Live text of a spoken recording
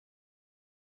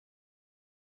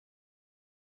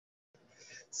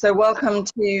So welcome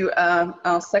to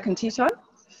our second tea time,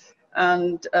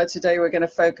 and today we're going to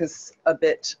focus a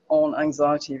bit on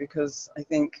anxiety, because I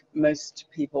think most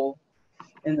people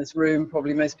in this room,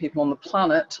 probably most people on the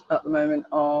planet at the moment,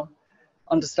 are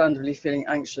understandably feeling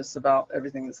anxious about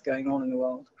everything that's going on in the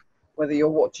world. Whether you're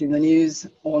watching the news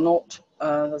or not,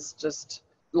 there's just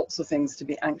lots of things to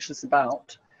be anxious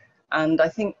about. And I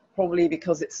think probably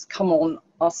because it's come on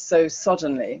us so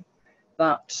suddenly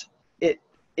that it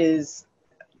is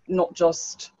not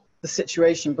just the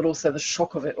situation, but also the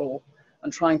shock of it all,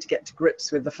 and trying to get to grips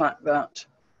with the fact that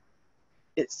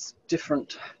it's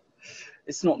different,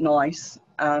 it's not nice,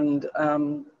 and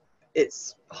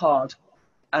it's hard.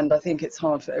 And I think it's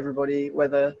hard for everybody,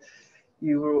 whether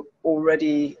you were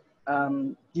already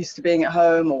used to being at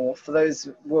home, or for those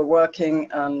who are working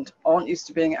and aren't used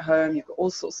to being at home. You've got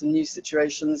all sorts of new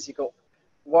situations. You've got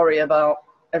worry about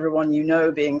everyone you know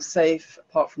being safe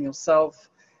apart from yourself.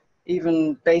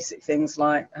 Even basic things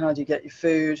like how do you get your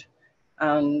food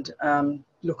and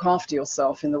look after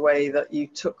yourself in the way that you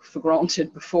took for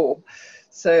granted before.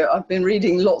 So I've been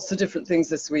reading lots of different things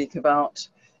this week about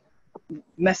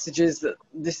messages that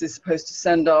this is supposed to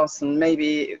send us, and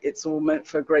maybe it's all meant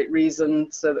for a great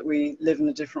reason so that we live in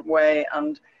a different way.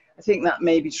 And I think that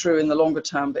may be true in the longer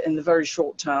term, but in the very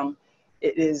short term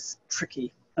it is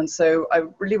tricky. And so I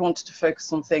really wanted to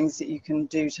focus on things that you can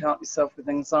do to help yourself with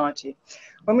anxiety.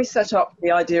 When we set up the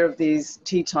idea of these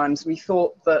tea times, we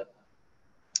thought that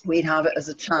we'd have it as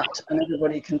a chat and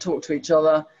everybody can talk to each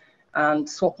other and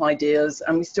swap ideas,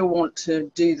 and we still want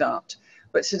to do that.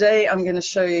 But today I'm going to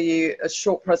show you a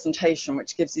short presentation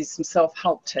which gives you some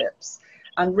self-help tips.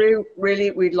 And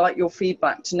really we'd like your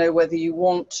feedback to know whether you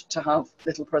want to have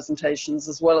little presentations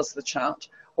as well as the chat,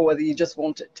 or whether you just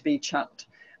want it to be chat.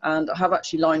 And I have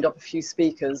actually lined up a few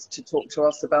speakers to talk to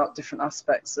us about different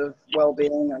aspects of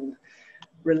well-being and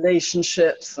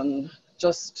relationships and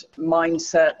just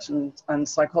mindset and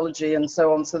psychology and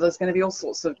so on. So there's going to be all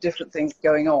sorts of different things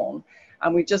going on.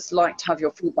 And we'd just like to have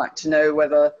your feedback to know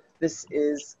whether this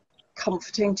is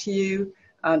comforting to you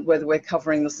and whether we're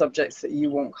covering the subjects that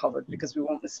you want covered, because we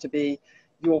want this to be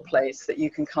your place that you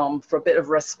can come for a bit of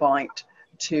respite,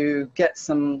 to get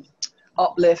some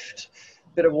uplift,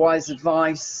 bit of wise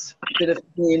advice, a bit of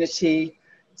community,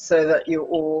 so that you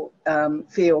all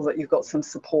feel that you've got some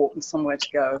support and somewhere to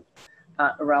go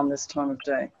around this time of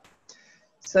day.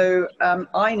 So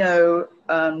I know,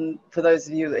 for those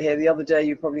of you that are here, the other day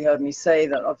you probably heard me say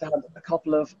that I've had a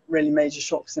couple of really major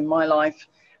shocks in my life,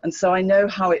 and so I know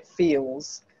how it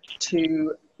feels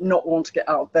to not want to get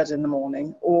out of bed in the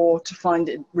morning, or to find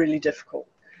it really difficult.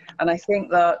 And I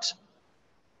think that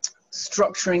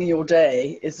structuring your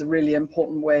day is a really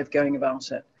important way of going about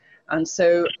it. And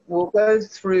so we'll go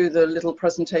through the little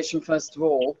presentation first of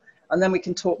all, and then we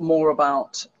can talk more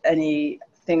about any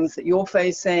things that you're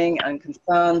facing and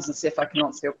concerns, and see if I can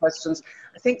answer your questions.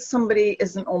 I think somebody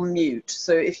isn't on mute,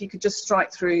 so if you could just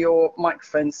strike through your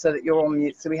microphone so that you're on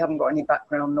mute, so we haven't got any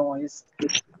background noise.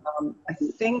 I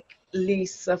think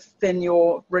Lisa Finn,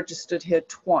 you're registered here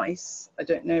twice. I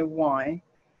don't know why.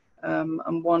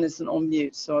 And one isn't on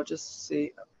mute, so I'll just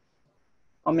see.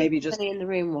 Or maybe just in the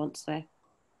room once though.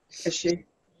 Is she?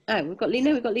 Oh, we've got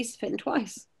Lisa Fitton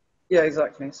twice. Yeah,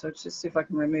 exactly. So just see if I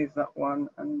can remove that one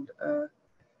and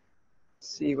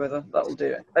see whether that will do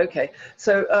it. Okay.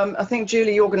 So I think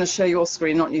Julie, you're going to share your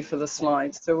screen, not you, for the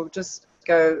slides. So we'll just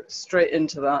go straight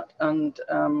into that and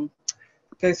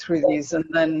go through these, and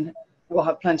then we'll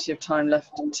have plenty of time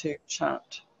left to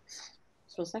chat.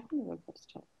 Just one second.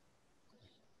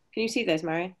 Can you see those,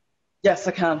 Maryon? Yes,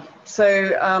 I can.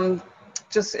 So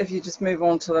just if you just move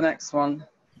on to the next one.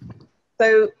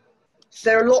 So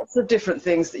there are lots of different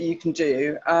things that you can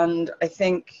do, and I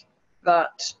think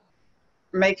that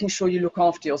making sure you look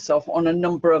after yourself on a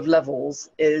number of levels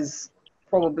is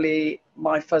probably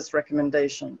my first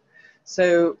recommendation.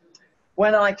 So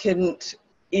when I couldn't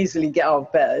easily get out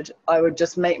of bed, I would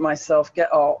just make myself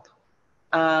get up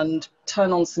and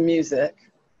turn on some music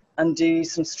and do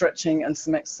some stretching and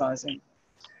some exercising,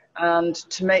 and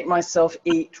to make myself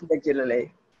eat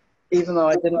regularly, even though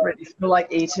I didn't really feel like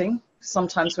eating.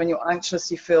 Sometimes when you're anxious,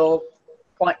 you feel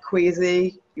quite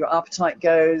queasy, your appetite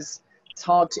goes, it's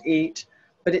hard to eat,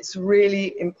 but it's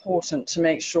really important to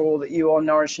make sure that you are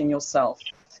nourishing yourself.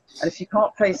 And if you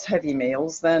can't face heavy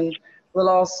meals, then the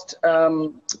last,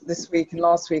 this week and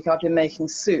last week, I've been making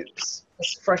soups,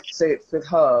 just fresh soups with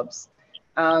herbs,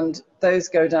 and those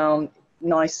go down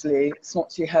nicely. It's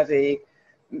not too heavy.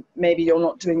 Maybe you're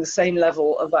not doing the same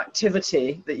level of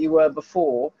activity that you were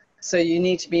before, so you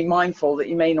need to be mindful that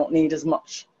you may not need as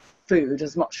much food,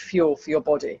 as much fuel for your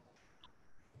body.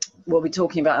 we'll be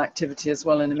talking about activity as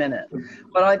well in a minute.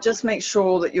 But I just make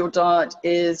sure that your diet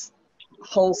is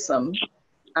wholesome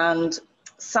and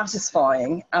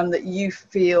satisfying, and that you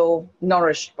feel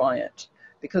nourished by it,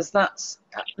 because that's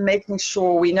making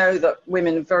sure, we know that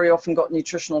women have very often got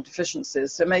nutritional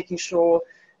deficiencies, so making sure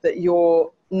that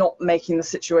you're not making the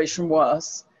situation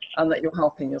worse and that you're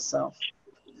helping yourself.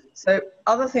 So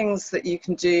other things that you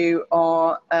can do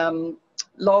are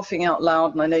laughing out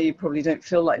loud, and I know you probably don't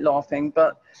feel like laughing,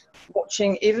 but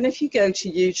watching, even if you go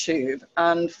to YouTube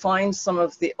and find some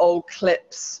of the old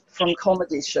clips from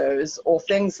comedy shows or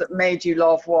things that made you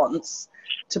laugh once,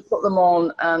 to put them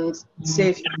on and see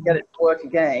if you can get it to work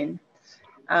again.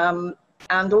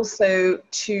 And also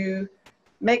to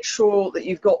make sure that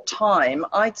you've got time.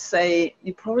 I'd say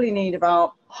you probably need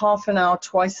about half an hour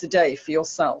twice a day for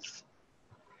yourself.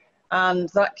 And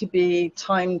that could be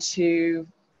time to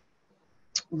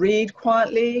read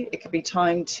quietly. It could be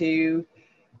time to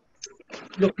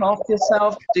look after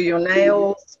yourself, do your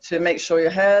nails, to make sure your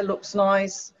hair looks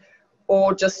nice,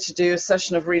 or just to do a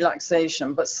session of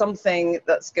relaxation, but something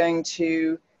that's going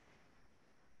to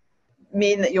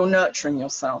mean that you're nurturing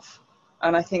yourself.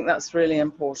 And I think that's really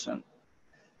important.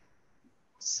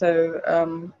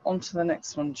 So on to the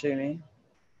next one, Julie.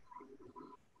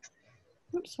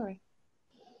 Oops, sorry.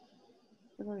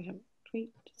 I've already had a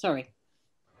tweet. Sorry.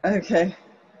 Okay.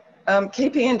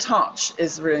 Keeping in touch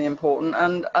is really important.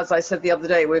 And as I said the other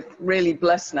day, we're really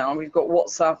blessed now. We've got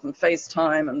WhatsApp and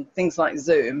FaceTime and things like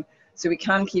Zoom, so we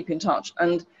can keep in touch.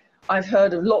 And I've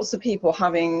heard of lots of people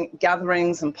having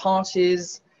gatherings and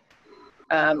parties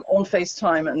on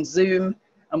FaceTime and Zoom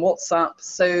and WhatsApp,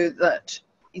 so that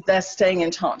they're staying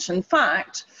in touch. In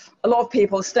fact, a lot of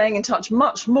people are staying in touch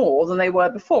much more than they were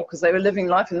before, because they were living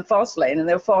life in the fast lane and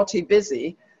they were far too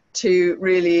busy to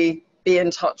really be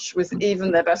in touch with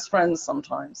even their best friends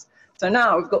sometimes. So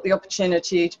now we've got the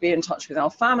opportunity to be in touch with our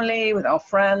family, with our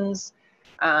friends,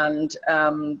 and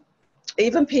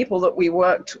even people that we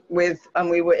worked with and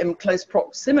we were in close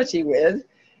proximity with.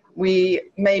 We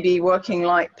may be working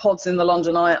like pods in the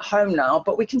London Eye at home now,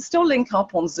 but we can still link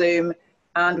up on Zoom,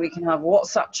 and we can have a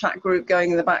WhatsApp chat group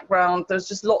going in the background. There's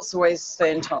just lots of ways to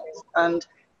stay in touch. And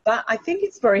that, I think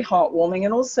it's very heartwarming.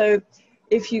 And also,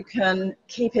 if you can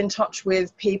keep in touch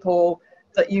with people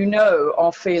that you know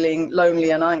are feeling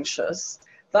lonely and anxious,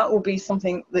 that will be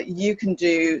something that you can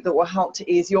do that will help to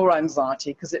ease your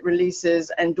anxiety, because it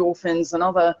releases endorphins and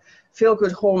other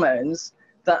feel-good hormones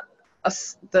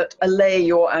that allay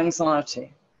your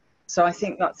anxiety. So I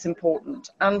think that's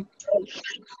important. And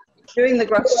doing the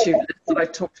gratitude list that I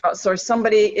talked about. Sorry,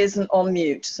 somebody isn't on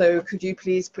mute, so could you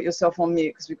please put yourself on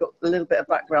mute, because we've got a little bit of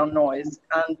background noise,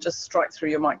 and just strike through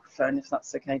your microphone if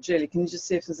that's okay. Julie, can you just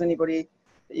see if there's anybody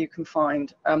that you can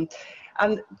find? And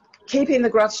keeping the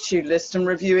gratitude list and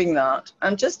reviewing that,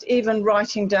 and just even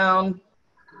writing down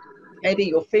maybe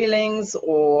your feelings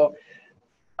or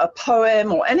a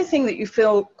poem or anything that you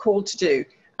feel called to do.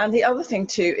 And the other thing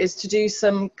too is to do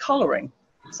some colouring.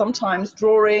 Sometimes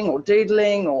drawing or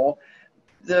doodling, or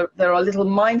there are little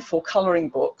mindful colouring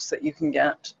books that you can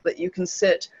get, that you can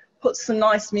sit, put some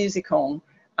nice music on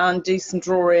and do some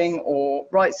drawing or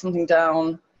write something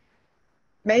down.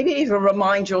 Maybe even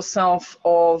remind yourself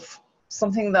of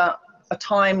something, that a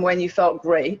time when you felt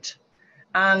great,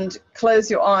 and close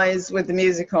your eyes with the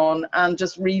music on and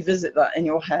just revisit that in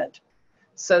your head,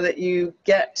 so that you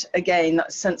get again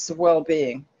that sense of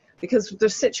well-being. Because the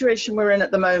situation we're in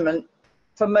at the moment,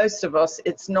 for most of us,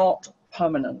 it's not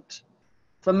permanent.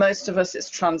 For most of us, it's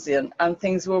transient, and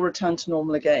things will return to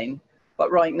normal again.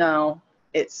 But right now,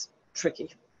 it's tricky.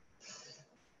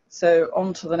 So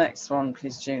on to the next one,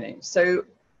 please, Julie. So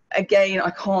again,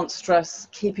 I can't stress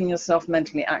keeping yourself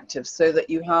mentally active, so that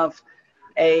you have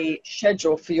a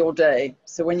schedule for your day.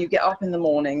 So when you get up in the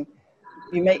morning,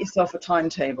 you make yourself a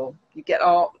timetable. You get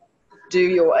up, do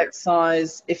your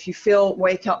exercise. If you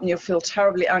wake up and you feel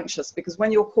terribly anxious, because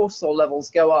when your cortisol levels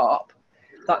go up,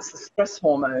 that's the stress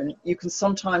hormone, you can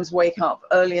sometimes wake up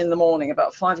early in the morning,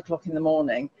 about 5 o'clock in the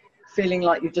morning, feeling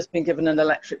like you've just been given an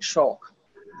electric shock.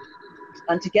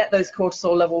 And to get those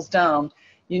cortisol levels down,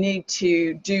 you need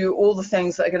to do all the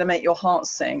things that are going to make your heart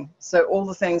sing. So all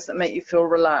the things that make you feel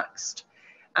relaxed.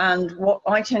 And what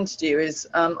I tend to do is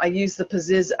I use the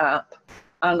Paziz app,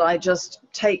 and I just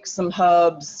take some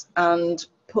herbs and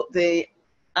put the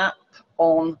app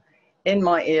on in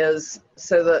my ears,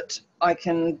 so that I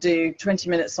can do 20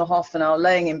 minutes or half an hour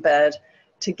laying in bed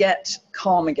to get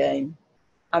calm again,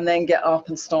 and then get up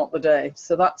and start the day.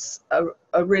 So that's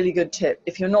a really good tip.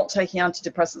 If you're not taking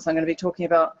antidepressants, I'm going to be talking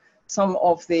about some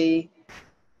of the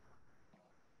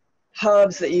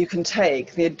herbs that you can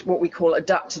take, what we call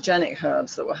adaptogenic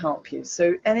herbs that will help you.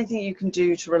 So anything you can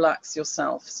do to relax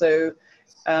yourself. So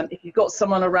if you've got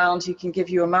someone around who can give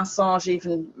you a massage,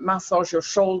 even massage your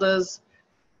shoulders,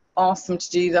 ask them to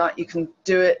do that. You can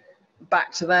do it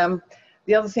back to them.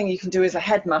 The other thing you can do is a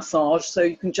head massage. So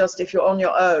you can just, if you're on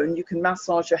your own, you can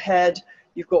massage your head.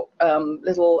 You've got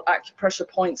little acupressure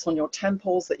points on your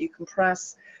temples that you can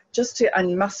press,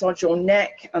 and massage your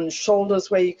neck and shoulders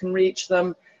where you can reach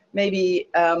them. Maybe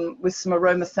with some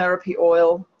aromatherapy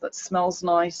oil that smells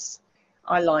nice.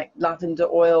 I like lavender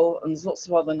oil, and there's lots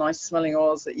of other nice smelling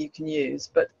oils that you can use.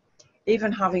 But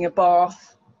even having a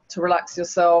bath to relax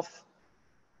yourself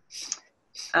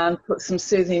and put some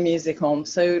soothing music on.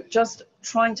 So just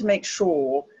trying to make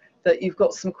sure that you've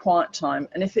got some quiet time.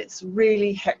 And if it's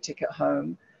really hectic at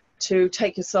home, to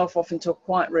take yourself off into a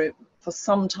quiet room for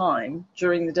some time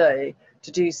during the day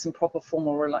to do some proper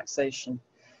formal relaxation.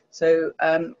 So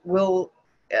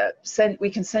we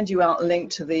can send you out a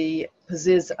link to the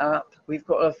Paziz app. We've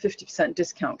got a 50%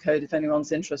 discount code if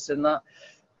anyone's interested in that.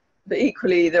 But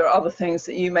equally, there are other things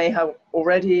that you may have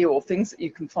already, or things that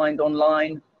you can find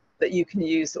online that you can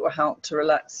use that will help to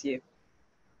relax you.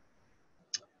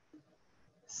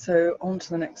 So on to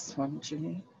the next one,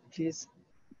 Julie, please.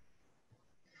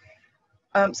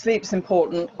 Sleep's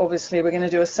important. Obviously, we're going to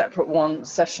do a separate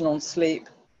session on sleep,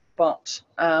 but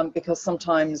because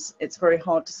sometimes it's very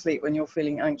hard to sleep when you're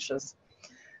feeling anxious.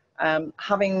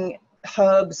 Having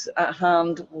herbs at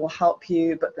hand will help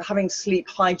you, but having sleep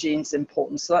hygiene is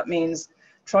important. So that means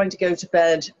trying to go to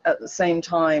bed at the same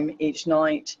time each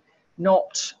night,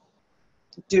 not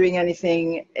doing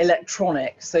anything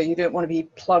electronic. So you don't want to be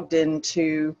plugged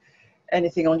into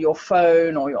anything on your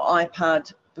phone or your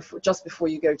iPad just before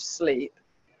you go to sleep.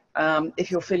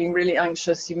 If you're feeling really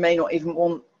anxious, you may not even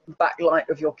want the backlight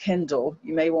of your Kindle.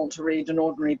 You may want to read an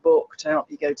ordinary book to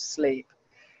help you go to sleep.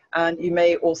 And you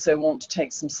may also want to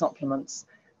take some supplements.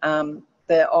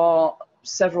 There are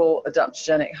several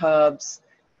adaptogenic herbs,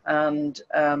 and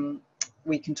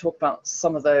we can talk about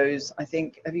some of those. I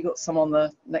think, have you got some on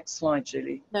the next slide,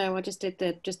 Julie? No, I just did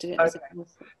it. Okay.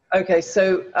 Okay,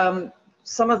 so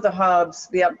some of the herbs,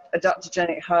 the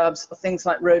adaptogenic herbs, are things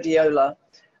like rhodiola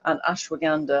and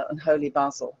ashwagandha and holy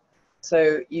basil.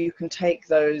 So you can take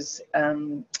those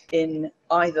in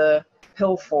either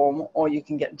pill form, or you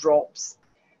can get drops.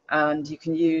 And you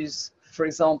can use, for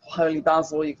example, holy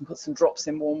basil, you can put some drops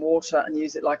in warm water and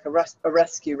use it like a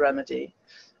rescue remedy.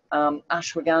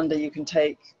 Ashwagandha you can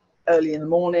take early in the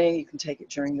morning, you can take it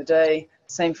during the day,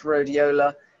 same for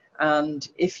rhodiola. And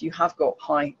if you have got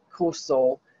high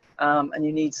cortisol and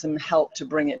you need some help to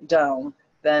bring it down,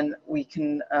 then we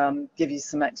can give you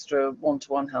some extra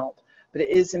one-to-one help. But it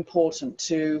is important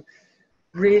to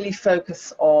really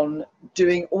focus on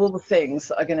doing all the things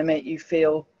that are going to make you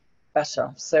feel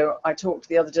better. So I talked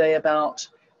the other day about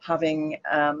having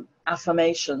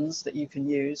affirmations that you can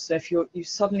use. So if you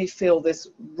suddenly feel this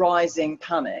rising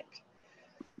panic,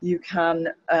 you can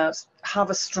have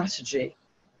a strategy.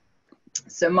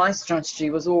 So my strategy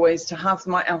was always to have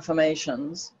my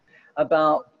affirmations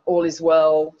about all is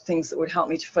well, things that would help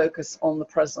me to focus on the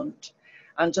present,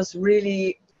 and just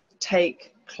really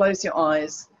close your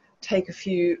eyes, take a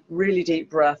few really deep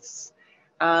breaths,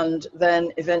 and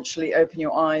then eventually open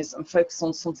your eyes and focus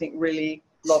on something really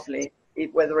lovely,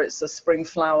 whether it's a spring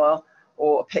flower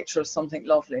or a picture of something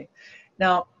lovely.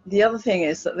 Now, the other thing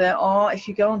is that if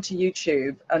you go onto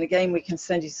YouTube, and again, we can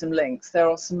send you some links, there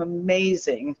are some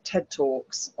amazing TED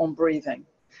Talks on breathing.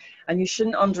 And you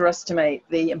shouldn't underestimate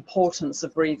the importance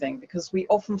of breathing, because we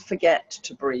often forget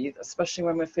to breathe, especially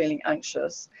when we're feeling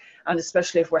anxious, and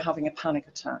especially if we're having a panic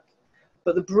attack.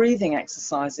 But the breathing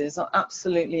exercises are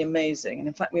absolutely amazing. And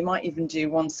in fact, we might even do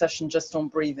one session just on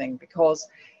breathing, because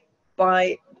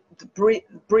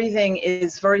breathing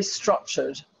is very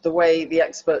structured the way the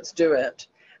experts do it.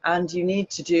 And you need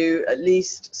to do at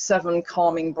least 7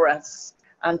 calming breaths,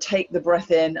 and take the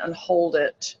breath in and hold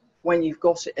it when you've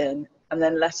got it in, and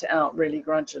then let it out really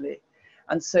gradually.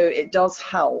 And so it does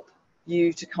help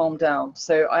you to calm down.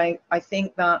 So I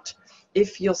think that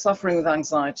if you're suffering with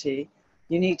anxiety,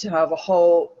 you need to have a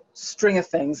whole string of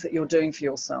things that you're doing for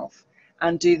yourself,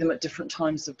 and do them at different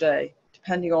times of day,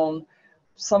 depending on,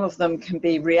 some of them can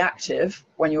be reactive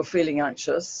when you're feeling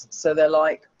anxious. So they're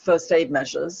like first aid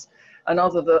measures, and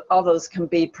others can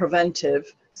be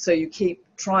preventive. So you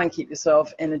try and keep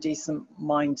yourself in a decent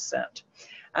mindset.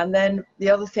 And then the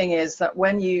other thing is that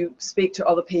when you speak to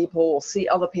other people or see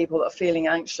other people that are feeling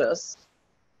anxious,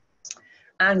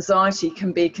 anxiety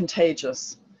can be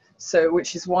contagious. So,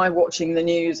 which is why watching the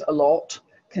news a lot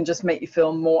can just make you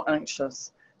feel more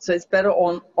anxious. So it's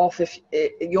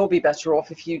you'll be better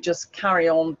off if you just carry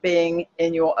on being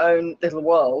in your own little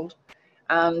world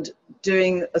and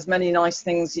doing as many nice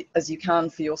things as you can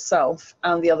for yourself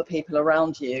and the other people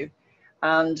around you,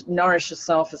 and nourish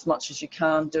yourself as much as you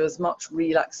can, do as much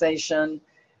relaxation,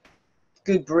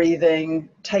 good breathing,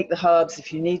 take the herbs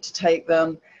if you need to take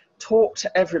them, talk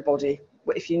to everybody.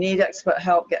 If you need expert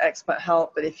help, get expert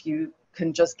help, but if you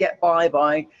can just get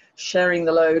by sharing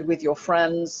the load with your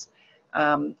friends.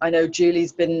 I know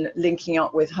Julie's been linking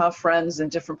up with her friends in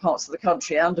different parts of the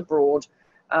country and abroad,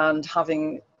 and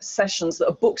having sessions that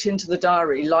are booked into the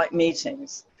diary like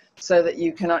meetings, so that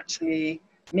you can actually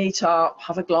meet up,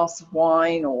 have a glass of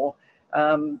wine or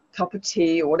cup of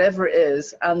tea or whatever it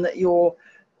is, and that you're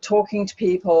talking to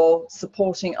people,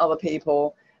 supporting other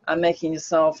people, and making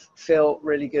yourself feel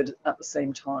really good at the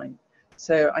same time.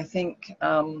 So I think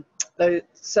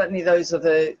certainly those are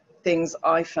the things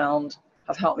I found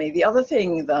have helped me. The other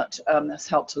thing that has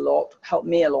helped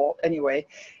me a lot anyway,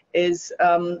 is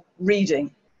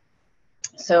reading.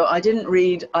 So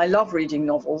I love reading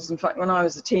novels. In fact, when I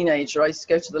was a teenager, I used to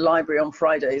go to the library on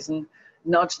Fridays and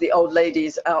nudge the old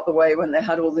ladies out the way when they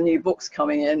had all the new books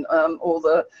coming in, all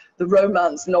the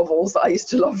romance novels that I used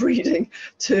to love reading,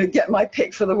 to get my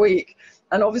pick for the week.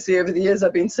 And obviously over the years,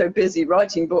 I've been so busy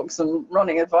writing books and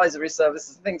running advisory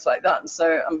services and things like that. And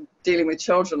so I'm dealing with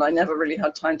children. I never really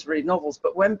had time to read novels.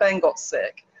 But when Ben got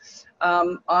sick,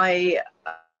 I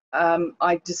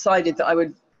decided that I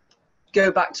would go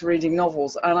back to reading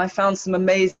novels, and I found some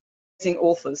amazing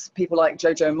authors, people like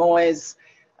Jojo Moyes,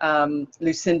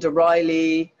 Lucinda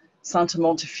Riley, Santa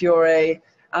Montefiore,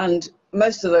 and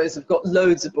most of those have got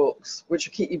loads of books which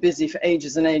will keep you busy for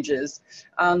ages and ages.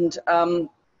 And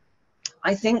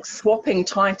I think swapping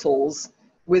titles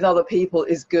with other people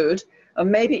is good, and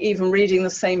maybe even reading the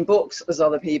same books as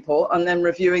other people and then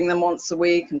reviewing them once a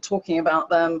week and talking about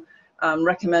them,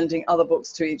 recommending other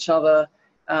books to each other.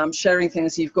 Sharing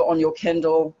things you've got on your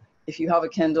Kindle, if you have a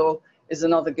Kindle, is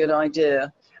another good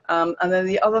idea. And then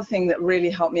the other thing that really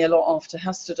helped me a lot after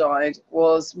Hester died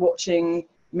was watching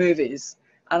movies.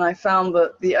 And I found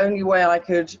that the only way I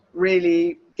could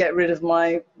really get rid of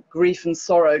my grief and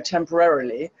sorrow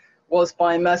temporarily was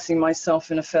by immersing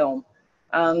myself in a film.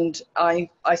 And I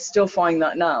still find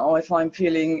that now, if I'm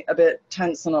feeling a bit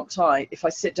tense and uptight, if I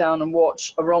sit down and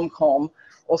watch a rom-com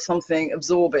or something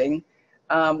absorbing,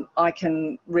 I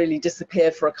can really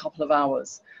disappear for a couple of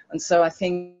hours. And so I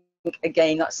think,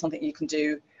 again, that's something you can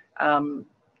do,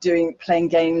 playing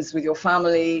games with your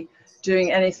family,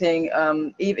 doing anything,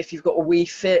 even if you've got a Wii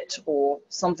Fit or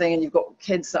something and you've got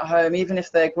kids at home, even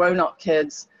if they're grown-up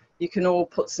kids, you can all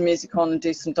put some music on and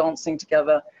do some dancing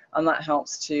together, and that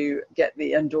helps to get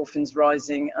the endorphins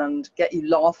rising and get you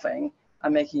laughing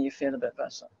and making you feel a bit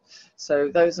better. So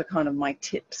those are kind of my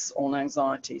tips on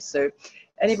anxiety. So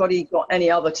anybody got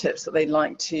any other tips that they'd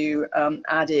like to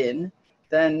add in,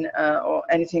 then, or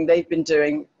anything they've been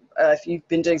doing, if you've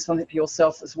been doing something for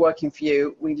yourself that's working for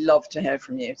you, we'd love to hear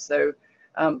from you. So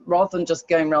rather than just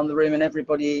going around the room and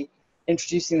everybody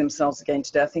introducing themselves again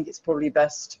today, I think it's probably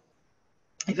best,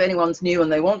 if anyone's new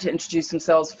and they want to introduce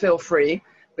themselves, feel free.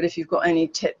 But if you've got any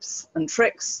tips and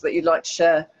tricks that you'd like to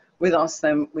share with us,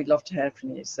 then we'd love to hear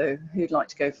from you. So who'd like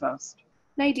to go first?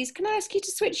 Ladies, can I ask you to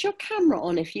switch your camera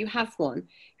on if you have one?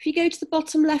 If you go to the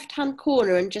bottom left-hand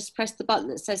corner and just press the button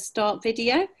that says start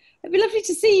video, it'd be lovely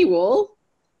to see you all.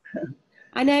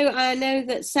 I know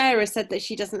that Sarah said that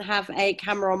she doesn't have a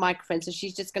camera or microphone, so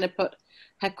she's just going to put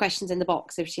her questions in the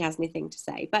box if she has anything to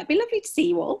say. But it'd be lovely to see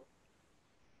you all.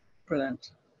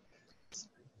 Brilliant.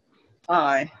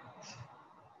 Hi.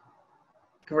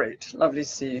 Great, lovely to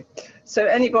see you. So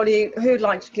anybody who'd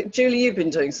like to, Julie, you've been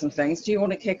doing some things. Do you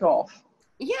want to kick off?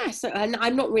 Yes, and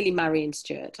I'm not really Maryon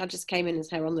Stewart. I just came in as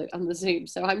her on the Zoom.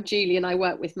 So I'm Julie, and I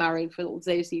work with Maryon, for all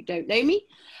those who don't know me.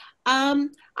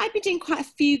 I've been doing quite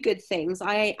a few good things.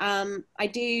 I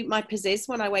do my pizzazz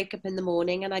when I wake up in the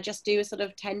morning, and I just do a sort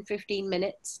of 10-15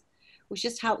 minutes, which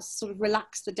just helps sort of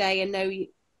relax the day and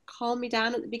calm me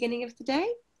down at the beginning of the day.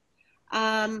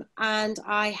 And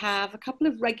I have a couple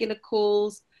of regular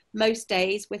calls most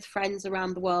days with friends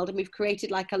around the world, and we've created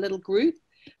like a little group.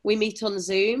 We meet on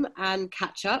Zoom and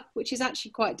catch up, which is actually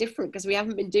quite different because we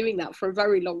haven't been doing that for a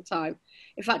very long time.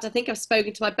 In fact, I think I've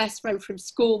spoken to my best friend from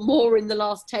school more in the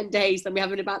last 10 days than we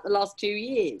have in about the last 2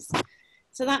 years.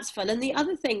 So that's fun. And the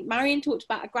other thing, Maryon talked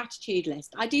about a gratitude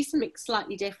list. I do something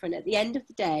slightly different. At the end of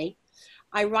the day,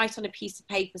 I write on a piece of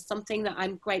paper something that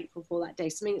I'm grateful for that day,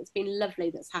 something that's been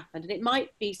lovely that's happened. And it might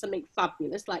be something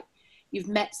fabulous, like you've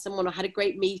met someone or had a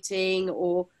great meeting,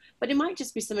 but it might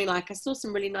just be something like, I saw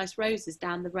some really nice roses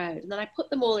down the road. And then I put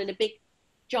them all in a big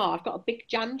jar. I've got a big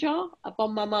jam jar up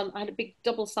on my mum. I had a big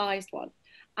double-sized one,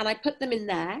 and I put them in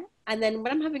there. And then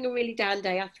when I'm having a really down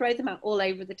day, I throw them out all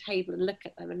over the table and look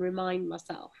at them and remind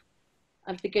myself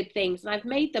of the good things. And I've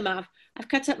made them out. I've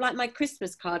cut up like my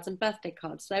Christmas cards and birthday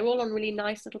cards. So they're all on really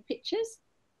nice little pictures,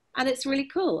 and it's really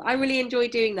cool. I really enjoy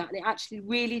doing that, and it actually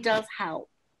really does help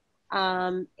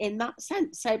in that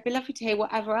sense. So it'd be lovely to hear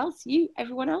whatever else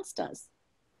everyone else does.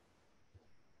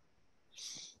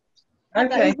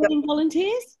 Okay.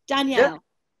 Volunteers, Danielle.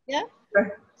 Yeah.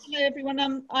 Hello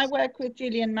everyone. I work with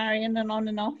Julie and Maryon and on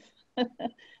and off,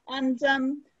 and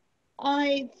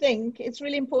I think it's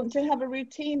really important to have a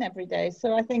routine every day.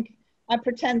 So I think I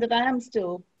pretend that I am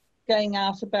still going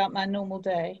out about my normal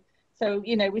day. So,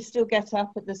 you know, we still get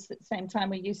up at the same time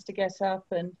we used to get up.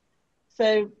 And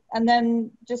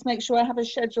then just make sure I have a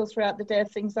schedule throughout the day of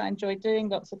things I enjoy doing,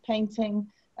 lots of painting,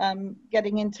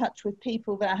 getting in touch with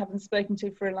people that I haven't spoken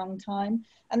to for a long time.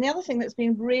 And the other thing that's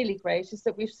been really great is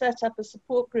that we've set up a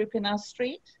support group in our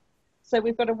street. So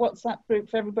we've got a WhatsApp group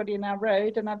for everybody in our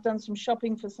road, and I've done some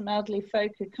shopping for some elderly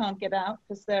folk who can't get out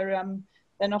because they're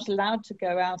not allowed to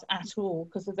go out at all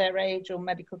because of their age or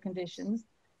medical conditions.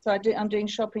 So I'm doing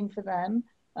shopping for them,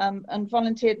 and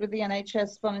volunteered with the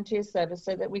NHS volunteer service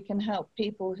so that we can help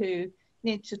people who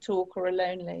need to talk or are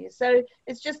lonely. So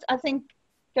it's just, I think,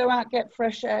 go out, get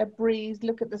fresh air, breathe,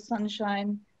 look at the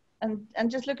sunshine, and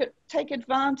just take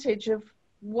advantage of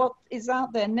what is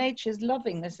out there. Nature's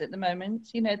loving this at the moment.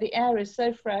 You know, the air is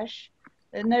so fresh.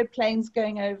 There are no planes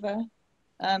going over.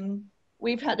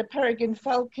 We've had a peregrine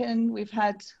falcon, we've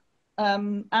had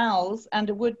owls and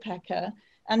a woodpecker,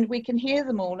 and we can hear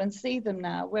them all and see them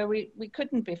now where we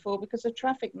couldn't before because of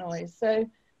traffic noise. So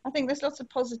I think there's lots of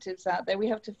positives out there. We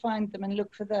have to find them and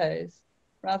look for those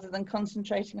rather than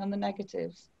concentrating on the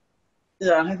negatives.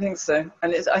 Yeah, I think so.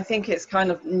 And I think it's kind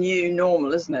of new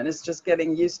normal, isn't it? It's just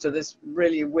getting used to this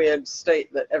really weird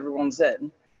state that everyone's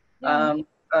in. Yeah.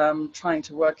 Trying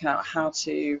to work out how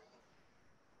to,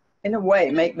 in a way,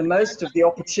 make the most of the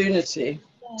opportunity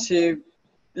to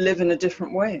live in a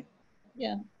different way.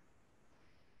 Yeah.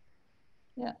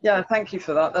 Yeah. Yeah, thank you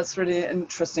for that. That's really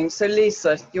interesting. So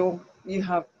Lisa, you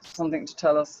have something to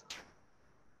tell us.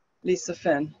 Lisa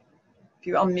Finn, if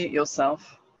you unmute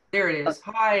yourself. There it is.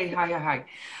 Hi.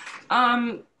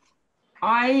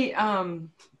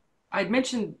 I'd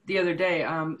mentioned the other day,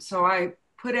 so I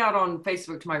put out on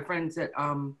Facebook to my friends that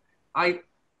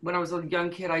when I was a young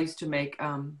kid, I used to make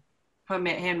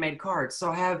handmade cards.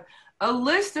 So I have a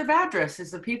list of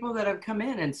addresses of people that have come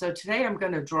in. And so today I'm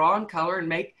going to draw and color and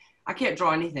make, I can't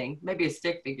draw anything, maybe a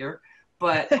stick figure,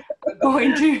 but I'm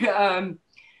going to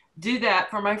do that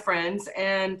for my friends.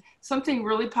 And something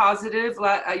really positive,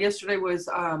 yesterday was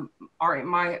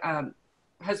my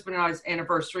husband and I's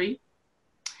anniversary.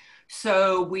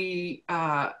 So we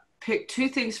picked 2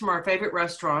 things from our favorite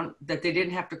restaurant that they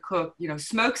didn't have to cook. You know,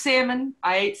 smoked salmon.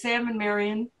 I ate salmon,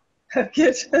 Maryon.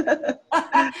 Good.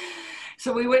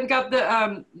 So we went and got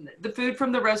the food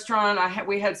from the restaurant.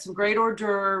 We had some great hors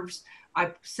d'oeuvres.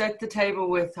 I set the table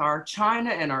with our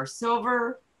china and our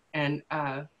silver and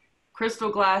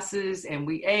crystal glasses, and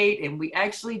we ate, and we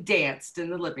actually danced in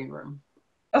the living room.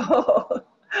 Oh,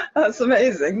 that's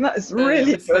amazing. That is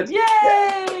really good. Yay!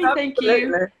 Yeah, thank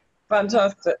you.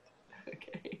 Fantastic.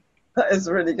 Okay. That is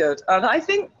really good. And I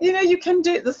think, you know, you can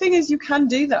do, the thing is you can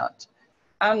do that.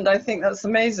 And I think that's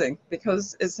amazing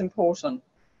because it's important.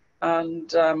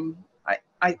 And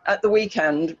I at the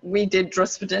weekend, we did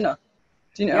dress for dinner.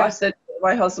 Do you know, yeah. I said to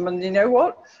my husband, you know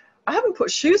what? I haven't put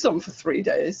shoes on for 3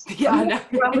 days. Yeah, I know.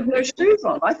 With no shoes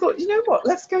on. I thought, you know what?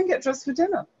 Let's go and get dressed for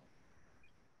dinner.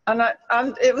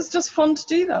 And it was just fun to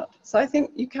do that. So I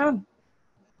think you can.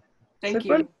 Thank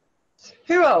you.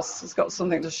 Who else has got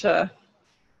something to share?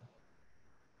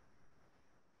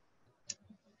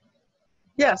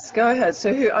 Yes, go ahead.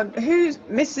 So who's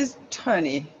Mrs.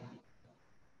 Turney?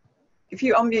 If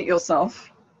you unmute yourself.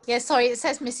 Yeah, sorry, it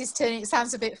says Mrs. Turney. It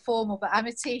sounds a bit formal, but I'm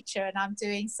a teacher and I'm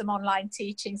doing some online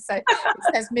teaching. So it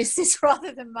says Mrs.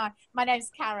 rather than my name's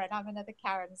Karen. I'm another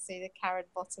Karen. See the Karen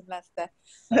bottom left there.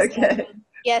 Okay.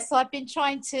 So, so I've been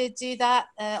trying to do that,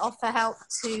 offer help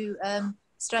to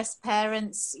stressed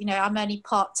parents. You know, I'm only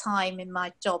part-time in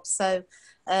my job, so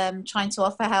trying to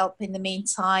offer help in the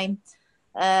meantime.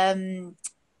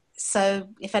 So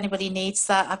if anybody needs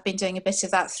that, I've been doing a bit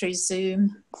of that through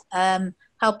Zoom.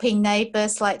 Helping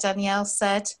neighbours, like Danielle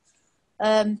said,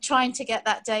 trying to get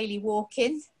that daily walk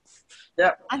in.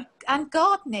 Yeah. And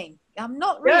gardening. I'm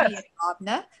not really a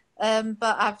gardener,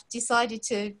 but I've decided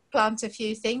to plant a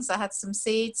few things. I had some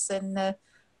seeds, and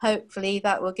hopefully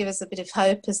that will give us a bit of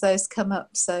hope as those come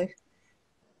up. So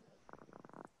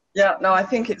Yeah, no, I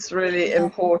think it's really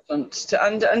important to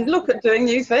and look at doing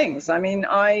new things. I mean,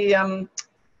 I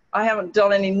haven't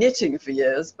done any knitting for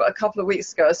years, but a couple of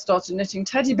weeks ago I started knitting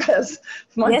teddy bears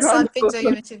for my Yes, I've been grandchildren.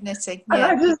 doing a bit of knitting. And Yeah.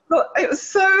 I just thought it was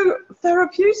so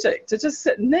therapeutic to just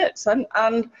sit and knit.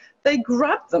 And they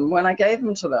grabbed them when I gave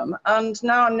them to them. And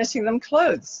now I'm knitting them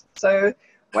clothes. So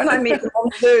when I meet them on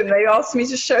Zoom, they ask me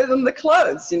to show them the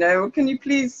clothes. You know, can you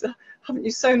please, haven't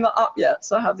you sewn that up yet?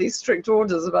 So I have these strict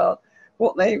orders about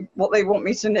what they want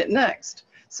me to knit next.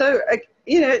 So,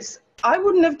 you know, I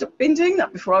wouldn't have been doing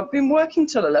that before. I've been working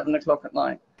till 11 o'clock at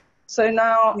night. So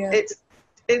now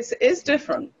it's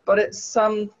different, but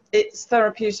it's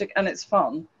therapeutic and it's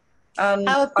fun. And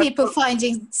how are people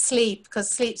finding sleep? Because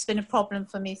sleep's been a problem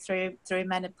for me through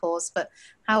menopause. But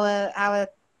how are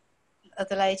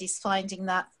the ladies finding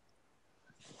that?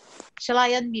 Shall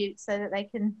I unmute so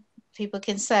that people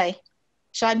can say?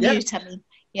 Shall I mute? I mean,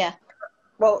 yeah.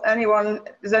 Well,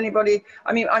 is anybody?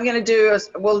 I mean,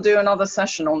 we'll do another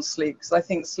session on sleep because I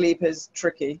think sleep is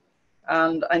tricky.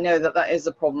 And I know that is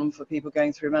a problem for people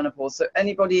going through menopause. So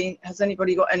has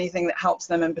anybody got anything that helps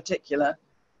them in particular?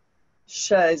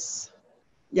 Shez.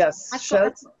 Yes,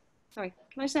 Shez. Sorry,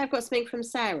 can I say I've got something from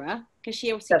Sarah? Because she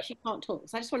can't talk.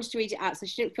 So I just wanted to read it out so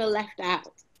she didn't feel left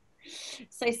out.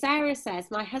 So Sarah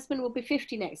says, my husband will be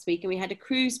 50 next week and we had a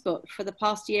cruise booked for the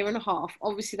past year and a half.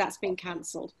 Obviously that's been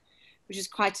cancelled, which is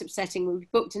quite upsetting.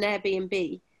 We've booked an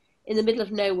Airbnb in the middle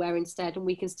of nowhere instead, and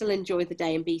we can still enjoy the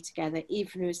day and be together,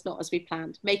 even if it's not as we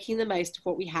planned. Making the most of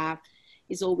what we have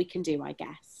is all we can do, I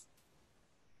guess.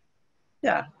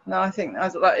 Yeah, no, I think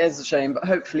that is a shame, but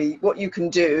hopefully what you can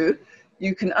do,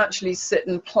 you can actually sit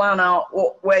and plan out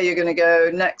where you're going to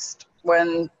go next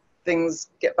when things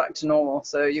get back to normal.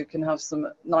 So you can have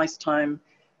some nice time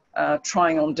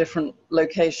trying on different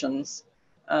locations,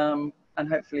 and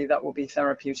hopefully that will be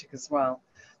therapeutic as well.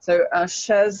 So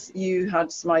Shez, you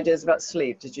had some ideas about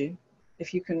sleep, did you?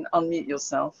 If you can unmute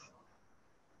yourself.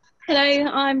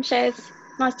 Hello, I'm Shez.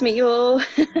 Nice to meet you all.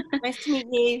 Nice to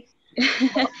meet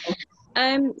you.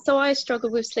 So I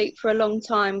struggled with sleep for a long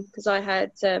time because I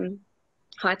had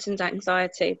heightened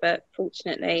anxiety, but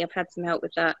fortunately I've had some help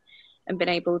with that and been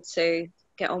able to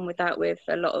get on with that with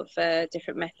a lot of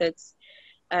different methods.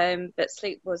 But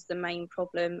sleep was the main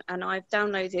problem, and I've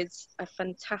downloaded a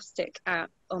fantastic app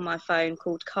on my phone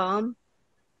called Calm.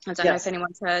 I don't know if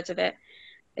anyone's heard of it.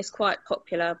 It's quite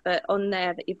popular, but on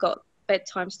there that you've got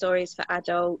bedtime stories for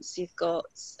adults, you've got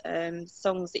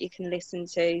songs that you can listen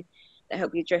to that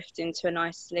help you drift into a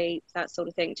nice sleep, that sort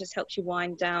of thing. It just helps you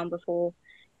wind down before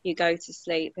you go to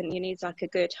sleep, and you need like a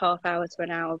good half hour to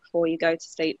an hour before you go to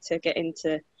sleep to get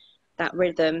into that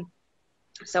rhythm.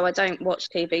 So I don't watch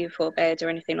TV before bed or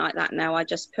anything like that now. I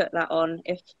just put that on.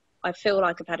 If I feel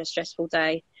like I've had a stressful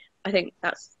day, I think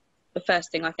that's the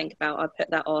first thing I think about. I put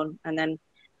that on, and then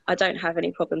I don't have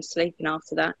any problems sleeping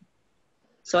after that.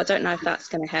 So I don't know if that's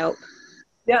going to help.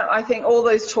 Yeah, I think all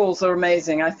those tools are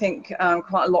amazing. I think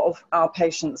quite a lot of our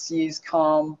patients use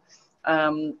Calm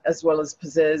as well as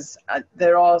Pizziz.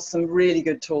 There are some really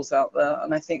good tools out there,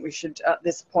 and I think we should, at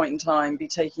this point in time, be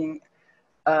taking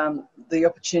the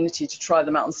opportunity to try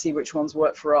them out and see which ones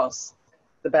work for us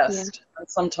the best. Yeah. And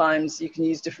sometimes you can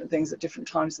use different things at different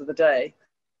times of the day.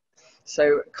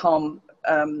 So Calm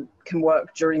can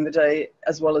work during the day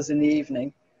as well as in the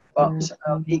evening, but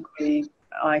equally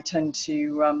I tend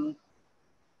to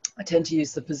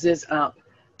use the Pizziz app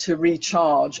to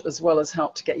recharge as well as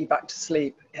help to get you back to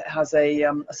sleep. It has a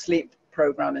sleep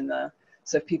program in there,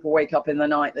 so if people wake up in the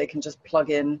night, they can just plug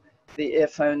in the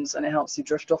earphones and it helps you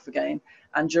drift off again.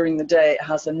 And during the day, it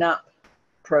has a nap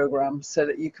program so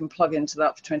that you can plug into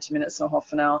that for 20 minutes or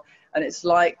half an hour. And it's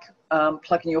like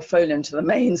plugging your phone into the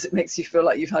mains. It makes you feel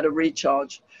like you've had a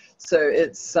recharge. So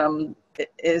it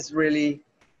is really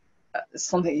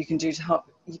something you can do to help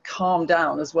you calm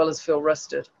down as well as feel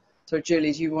rested. So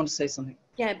Julie, do you want to say something?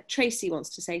 Yeah, Tracy wants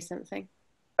to say something.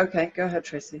 Okay, go ahead,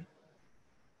 Tracy.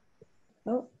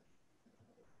 Oh.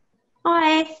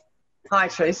 Hi. Hi,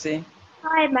 Tracy.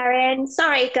 Hi, Maryon.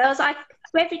 Sorry, girls.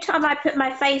 Every time I put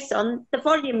my face on, the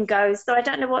volume goes, so I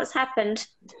don't know what's happened.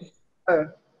 Oh,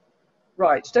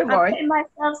 right. Don't worry. I'm putting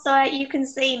myself so you can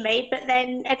see me, but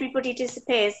then everybody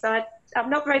disappears. So I'm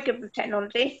not very good with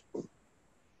technology.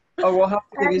 Oh, we'll have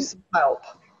to give you some help.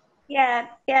 Yeah.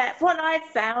 What I've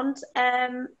found,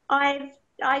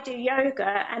 I do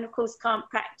yoga and of course can't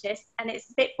practice, and it's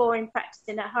a bit boring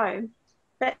practicing at home.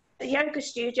 But the yoga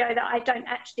studio that I don't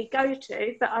actually go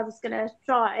to, but I was going to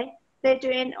try, they're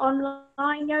doing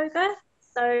online yoga,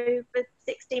 so for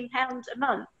 £16 a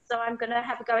month. So I'm going to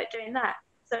have a go at doing that.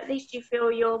 So at least you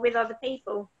feel you're with other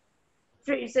people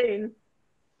through Zoom.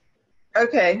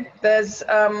 Okay, there's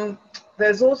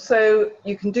also,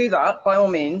 you can do that by all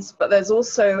means, but there's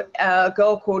also a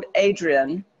girl called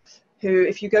Adrienne who,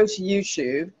 if you go to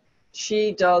YouTube,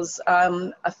 she does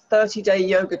a 30-day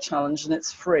yoga challenge, and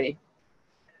it's free.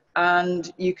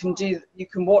 And you can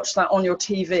watch that on your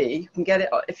TV. You can get it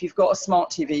if you've got a smart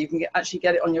TV. You can actually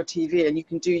get it on your TV, and you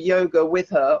can do yoga with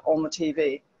her on the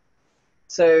TV.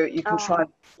 So you can try.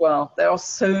 Well, there are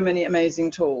so many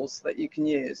amazing tools that you can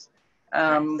use.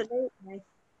 Absolutely.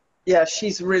 Yeah,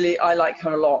 she's really, I like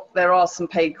her a lot. There are some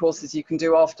paid courses you can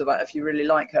do after that if you really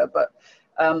like her, but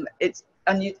and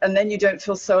then you don't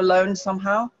feel so alone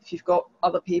somehow if you've got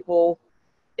other people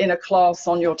in a class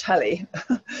on your telly.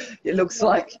 It looks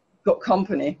like you've got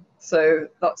company. So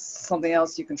that's something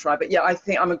else you can try. But yeah, I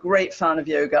think I'm a great fan of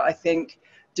yoga. I think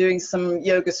doing some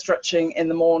yoga stretching in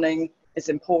the morning is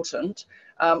important.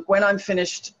 When I'm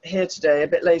finished here today, a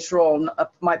bit later on,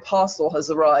 my parcel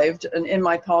has arrived, and in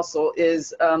my parcel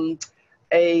is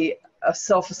a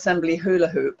self-assembly hula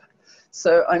hoop.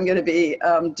 So I'm going to be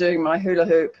doing my hula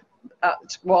hoop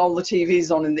while the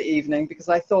TV's on in the evening, because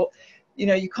I thought, you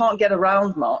know, you can't get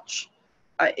around much,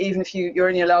 even if you're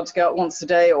only allowed to go out once a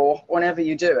day or whenever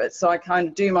you do it. So I kind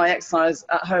of do my exercise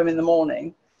at home in the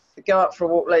morning, go out for a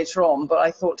walk later on, but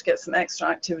I thought to get some extra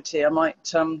activity, I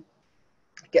might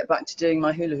get back to doing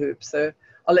my hula hoop. So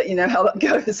I'll let you know how that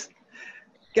goes.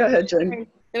 Go ahead, Jane.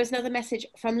 There was another message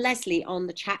from Leslie on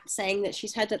the chat saying that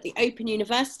she's heard that the Open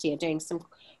University are doing some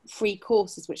free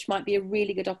courses, which might be a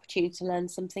really good opportunity to learn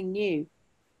something new.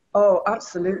 Oh,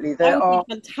 absolutely. That would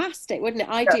be fantastic, wouldn't it?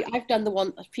 I've done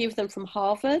a few of them from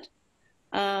Harvard.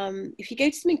 If you go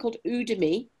to something called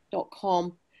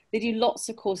udemy.com, they do lots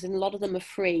of courses, and a lot of them are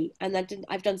free. And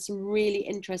I've done some really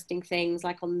interesting things,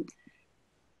 like on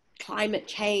climate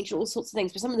change, all sorts of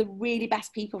things, for some of the really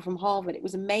best people from Harvard. It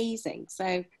was amazing.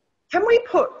 So can we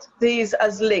put these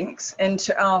as links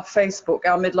into our Facebook,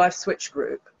 our Midlife Switch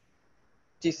group?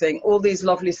 Do you think all these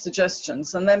lovely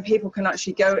suggestions, and then people can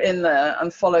actually go in there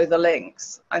and follow the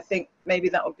links? I think maybe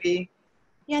that would be.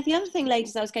 Yeah, the other thing,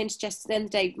 ladies, I was going to suggest at the end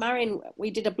of the day, Maryon, we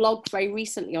did a blog very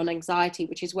recently on anxiety,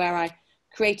 which is where I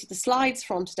created the slides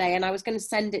from today, and I was going to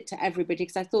send it to everybody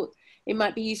because I thought it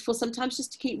might be useful sometimes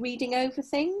just to keep reading over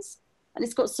things. And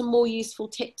it's got some more useful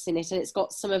tips in it, and it's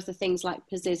got some of the things like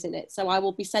pizzazz in it. So I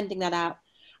will be sending that out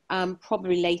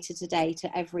probably later today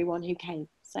to everyone who came.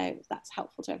 So that's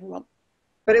helpful to everyone.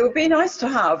 But it would be nice to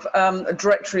have a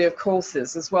directory of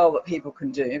courses as well that people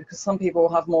can do, because some people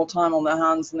have more time on their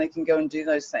hands and they can go and do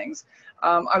those things.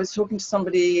 I was talking to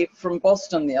somebody from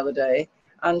Boston the other day,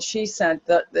 and she said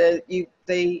that you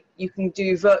can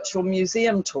do virtual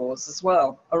museum tours as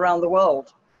well around the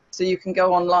world. So you can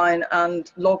go online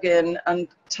and log in and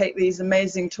take these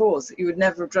amazing tours that you would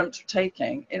never have dreamt of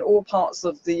taking in all parts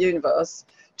of the universe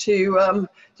to,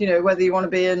 you know, whether you want to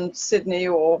be in Sydney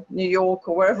or New York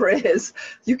or wherever it is,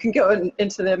 you can go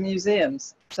into their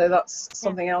museums. So that's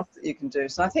something else that you can do.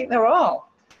 So I think there are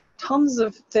tons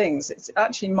of things. It's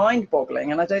actually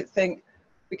mind-boggling. And I don't think,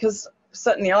 because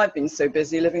certainly I've been so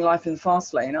busy living life in the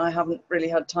fast lane, I haven't really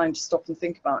had time to stop and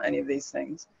think about any of these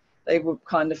things. They were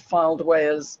kind of filed away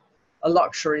as a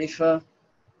luxury for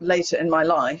later in my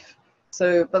life.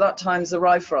 So, but that time's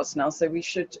arrived for us now. So we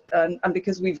should, and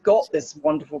because we've got this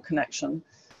wonderful connection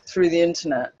through the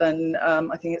internet, then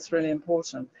I think it's really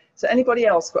important. So anybody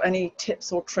else got any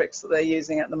tips or tricks that they're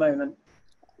using at the moment?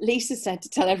 Lisa said to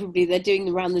tell everybody they're doing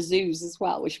them around the zoos as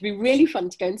well, which would be really fun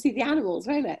to go and see the animals,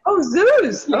 won't it? Oh,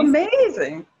 zoos!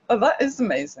 Amazing! Oh, that is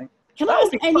amazing. Can I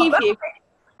ask any of you?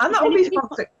 And that would be fun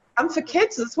for, and for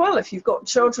kids as well. If you've got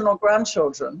children or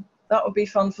grandchildren, that would be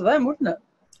fun for them, wouldn't it?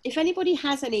 If anybody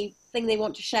has anything they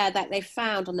want to share that they've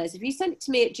found on those, if you send it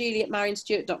to me at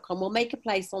julie@maryonstewart.com, we'll make a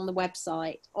place on the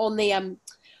website, on the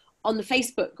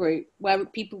Facebook group, where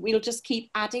we'll just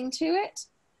keep adding to it.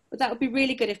 But that would be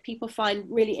really good if people find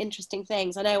really interesting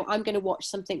things. I know I'm going to watch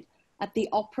something at the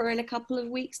opera in a couple of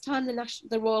weeks' time.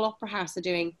 The Royal Opera House are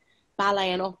doing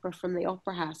ballet and opera from the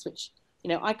Opera House, which, you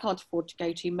know, I can't afford to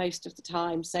go to most of the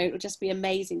time. So it would just be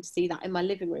amazing to see that in my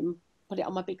living room, put it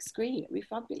on my big screen. It'd be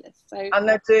fabulous. So,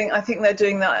 and I think they're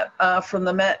doing that from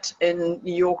the Met in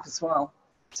New York as well.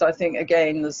 So I think,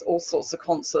 again, there's all sorts of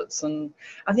concerts. And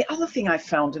the other thing I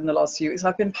found in the last few weeks,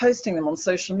 I've been posting them on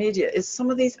social media, is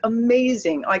some of these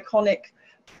amazing, iconic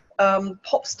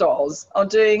pop stars are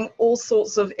doing all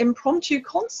sorts of impromptu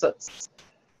concerts.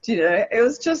 Do you know, it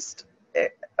was just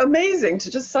amazing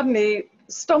to just suddenly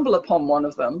stumble upon one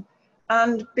of them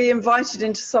and be invited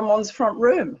into someone's front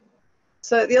room.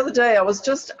 So the other day I was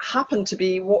just happened to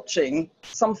be watching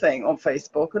something on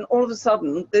Facebook, and all of a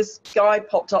sudden this guy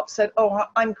popped up, said, "Oh,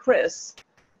 I'm Chris.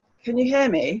 Can you hear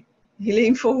me?" He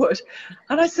leaned forward.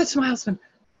 And I said to my husband,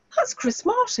 that's Chris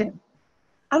Martin.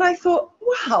 And I thought,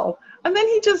 wow. And then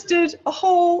he just did a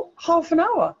whole half an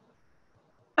hour.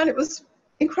 And it was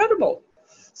incredible.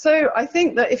 So I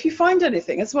think that if you find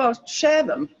anything as well, share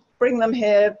them, bring them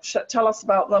here, tell us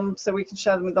about them so we can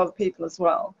share them with other people as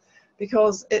well.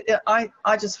 Because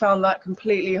I just found that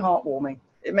completely heartwarming.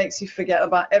 It makes you forget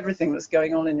about everything that's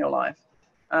going on in your life.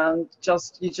 And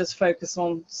you just focus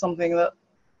on something that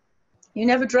you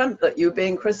never dreamt that you were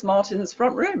being Chris Martin's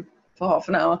front room for half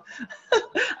an hour.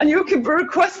 And you could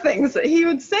request things that he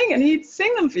would sing, and he'd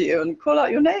sing them for you and call out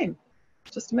your name.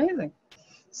 Just amazing.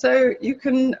 So you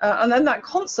can, and then that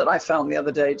concert I found the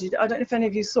other day, I don't know if any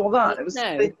of you saw that. It was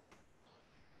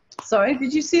sorry,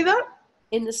 did you see that?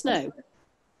 In the snow?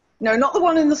 No, not the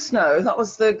one in the snow. That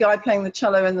was the guy playing the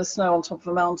cello in the snow on top of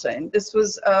a mountain. This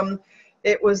was,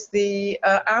 it was the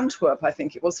Antwerp, I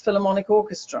think it was, Philharmonic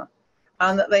Orchestra.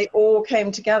 And that they all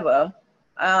came together.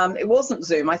 It wasn't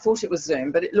Zoom, I thought it was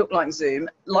Zoom, but it looked like Zoom,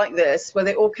 like this, where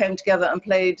they all came together and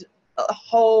played a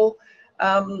whole,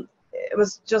 it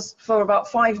was just for about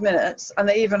 5 minutes, and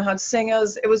they even had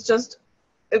singers.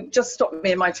 It just stopped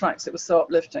me in my tracks. It was so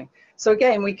uplifting. So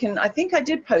again, I think I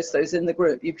did post those in the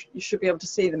group. You should be able to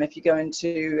see them if you go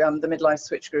into the Midlife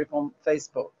Switch group on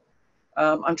Facebook.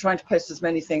 I'm trying to post as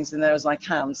many things in there as I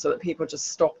can so that people just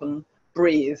stop and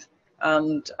breathe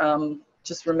and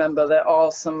just remember there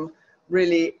are some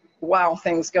really wow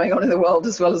things going on in the world,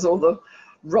 as well as all the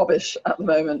rubbish at the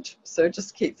moment. So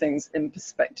just keep things in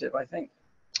perspective, I think.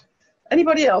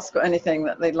 Anybody else got anything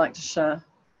that they'd like to share?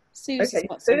 Suze, okay,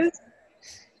 Suze?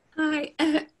 Hi.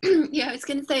 Yeah, I was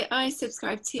going to say I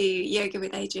subscribe to Yoga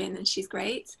with Adrian, and she's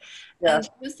great. Yeah. And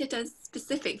she also does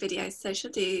specific videos. So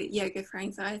she'll do yoga for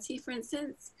anxiety, for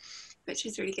instance, which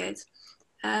is really good.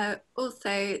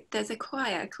 Also, there's a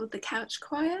choir called the Couch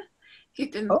Choir.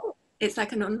 It's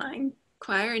like an online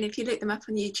choir, and if you look them up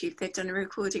on YouTube, they've done a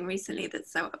recording recently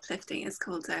that's so uplifting. It's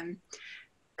called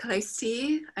Close to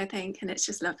You, I think, and it's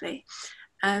just lovely.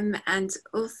 And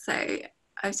also,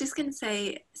 I was just going to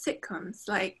say sitcoms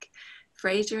like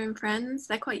Frasier and Friends,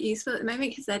 they're quite useful at the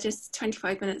moment because they're just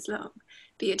 25 minutes long,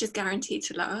 but you're just guaranteed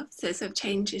to laugh, so it sort of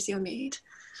changes your mood.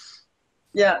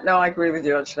 Yeah, no, I agree with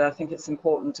you, actually. I think it's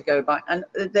important to go back. And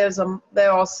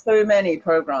there are so many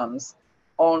programs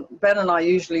on. Ben and I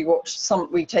usually watch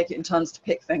we take it in turns to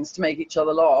pick things to make each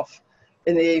other laugh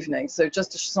in the evening. So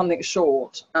just something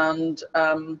short. And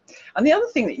the other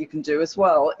thing that you can do as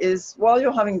well is while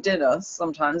you're having dinner,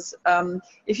 sometimes,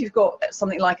 if you've got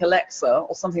something like Alexa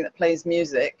or something that plays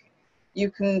music, you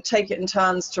can take it in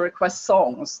turns to request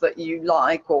songs that you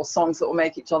like or songs that will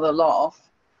make each other laugh.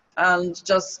 And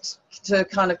just to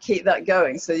kind of keep that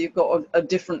going, so you've got a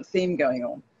different theme going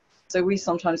on. So we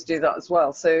sometimes do that as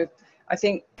well. So I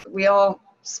think we are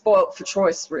spoilt for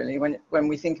choice, really, when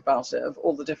we think about it, of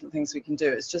all the different things we can do.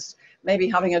 It's just maybe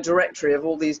having a directory of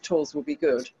all these tools will be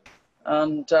good,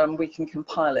 and we can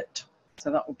compile it. So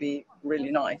that would be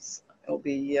really nice. It'll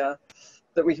be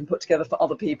that we can put together for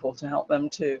other people to help them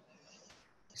too.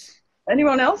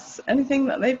 Anyone else? Anything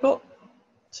that they've got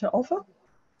to offer?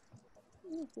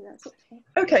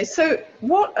 Okay, so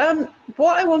what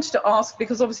I wanted to ask,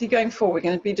 because obviously going forward we're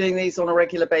going to be doing these on a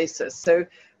regular basis, so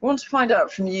I want to find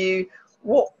out from you,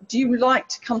 what do you like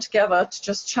to come together to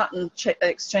just chat and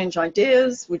exchange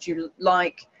ideas? Would you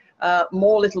like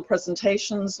more little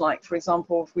presentations, like for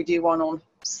example if we do one on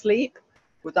sleep,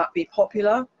 would that be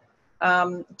popular?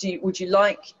 Would you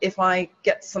like if I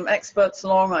get some experts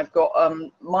along? I've got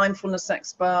mindfulness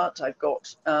expert, I've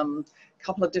got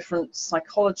couple of different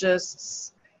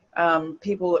psychologists,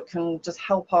 people that can just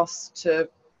help us to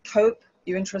cope.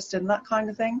 You interested in that kind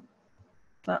of thing?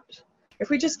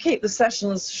 If we just keep the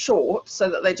sessions short so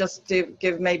that they just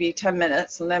give maybe 10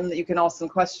 minutes and then you can ask them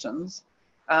questions,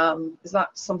 is that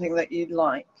something that you'd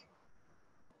like?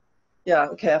 Yeah,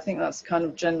 okay, I think that's kind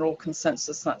of general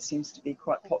consensus. That seems to be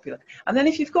quite popular. And then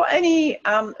if you've got any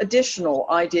additional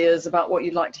ideas about what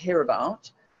you'd like to hear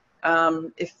about,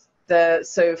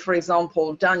 so for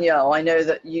example, Danielle, I know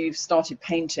that you've started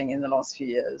painting in the last few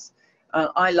years.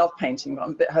 I love painting, but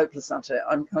I'm a bit hopeless at it.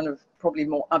 I'm kind of probably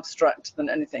more abstract than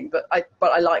anything, but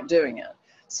I like doing it.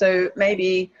 So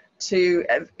maybe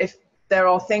if there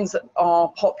are things that are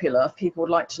popular, if people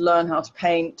would like to learn how to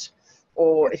paint,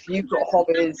 or if you've got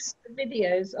hobbies.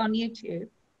 Videos on YouTube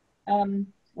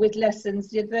with lessons,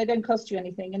 they don't cost you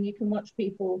anything, and you can watch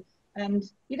people,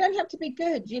 and you don't have to be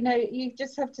good, you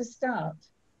just have to start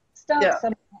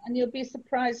somewhere, and you'll be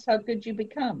surprised how good you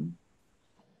become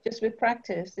just with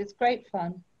practice. It's great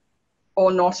fun.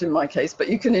 or not in my case, but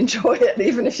you can enjoy it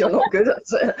even if you're not good at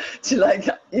it. To like,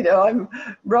 you know, I'm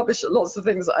rubbish at lots of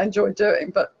things that I enjoy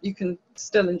doing, but you can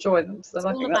still enjoy them. So it's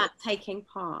I all think about taking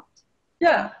part.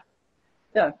 Yeah,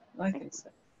 I think so.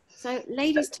 So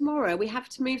ladies, tomorrow we have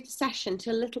to move the session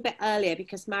to a little bit earlier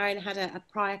because Maryon had a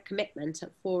prior commitment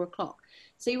at 4 o'clock.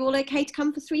 So you all okay to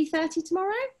come for 3:30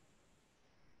 tomorrow?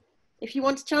 If you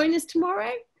want to join us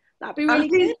tomorrow, that'd be really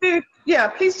good.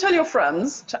 Please tell your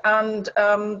friends, and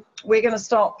we're going to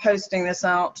start posting this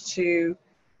out to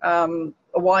a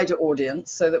wider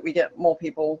audience so that we get more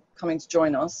people coming to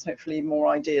join us, hopefully more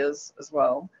ideas as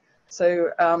well.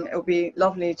 So it'll be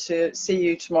lovely to see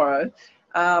you tomorrow,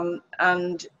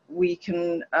 and we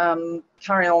can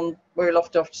carry on where we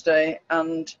left off today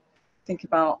and think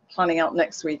about planning out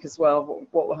next week as well,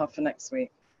 what we'll have for next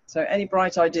week. So any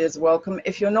bright ideas are welcome.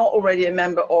 If you're not already a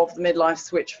member of the Midlife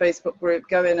Switch Facebook group,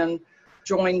 go in and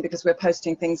join, because we're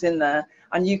posting things in there,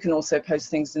 and you can also post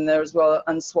things in there as well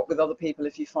and swap with other people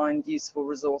if you find useful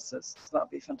resources. So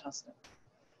that'd be fantastic.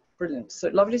 Brilliant. So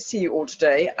lovely to see you all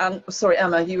today. And sorry,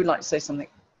 Emma, you would like to say something?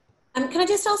 Can I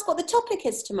just ask what the topic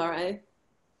is tomorrow?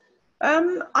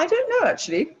 I don't know,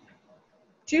 actually.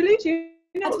 Julie, do you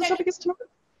know what the topic is tomorrow?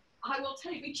 I will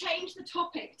tell you, we changed the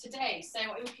topic today, so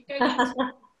we could go back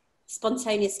to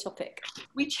spontaneous topic.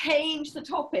 We changed the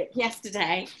topic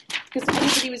yesterday because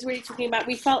everybody was really talking about,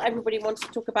 we felt everybody wanted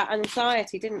to talk about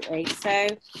anxiety, didn't we? So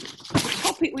the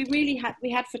topic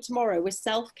we had for tomorrow was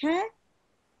self-care.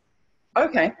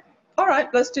 Okay. All right,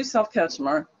 let's do self-care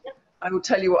tomorrow. Yep. I will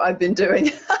tell you what I've been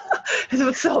doing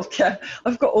with self-care.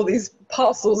 I've got all these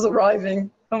parcels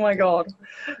arriving. Oh my God.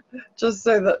 Just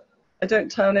so that I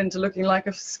don't turn into looking like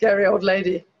a scary old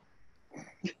lady.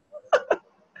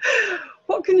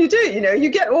 What can you do? You know, you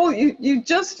get all, you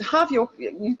just have you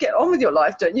get on with your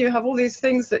life, don't you? You have all these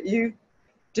things that you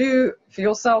do for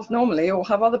yourself normally or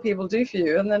have other people do for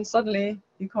you, and then suddenly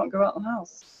you can't go out of the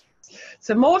house.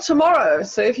 So more tomorrow.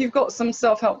 So if you've got some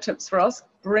self-help tips for us,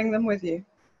 bring them with you.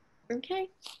 Okay.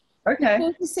 Okay. Look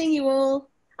forward to seeing you all.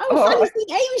 Oh, finally seeing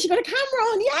Amy, she got a camera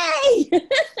on. Yay!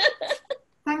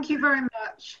 Thank you very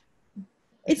much.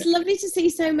 It's lovely to see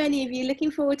so many of you.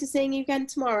 Looking forward to seeing you again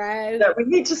tomorrow. Yeah, we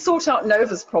need to sort out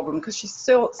Nova's problem because she's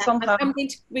still somehow...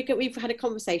 We've had a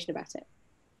conversation about it.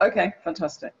 Okay,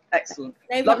 fantastic. Excellent.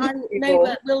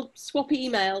 Nova, we'll swap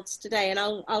emails today and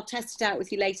I'll test it out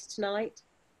with you later tonight.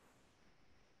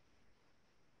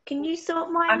 Can you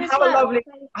sort mine as have well?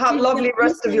 Have a lovely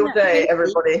rest of your day,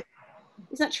 everybody.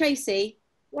 Is that Tracy?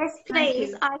 Yes,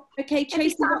 please. Okay,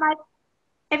 Tracy.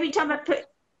 Every time I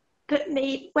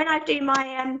when I do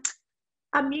my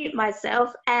unmute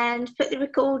myself and put the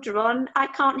recorder on, I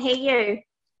can't hear you.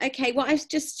 Okay, what I've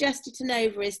just suggested to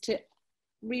Nova is to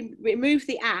remove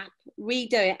the app,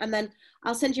 redo it, and then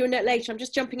I'll send you a note later. I'm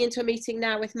just jumping into a meeting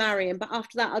now with Maryon, but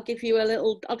after that I'll give you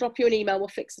I'll drop you an email. We'll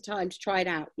fix the time to try it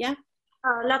out. Yeah?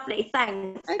 Oh, lovely.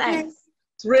 Thanks. Okay. Thanks.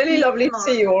 It's really lovely to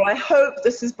see you all. I hope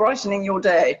this is brightening your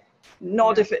day.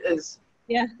 Nod if it is.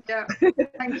 Yeah. Yeah.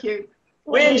 Thank you.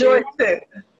 We enjoy it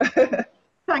too.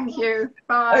 Thank you.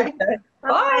 Bye. Okay.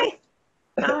 Bye.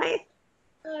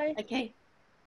 Bye. Okay.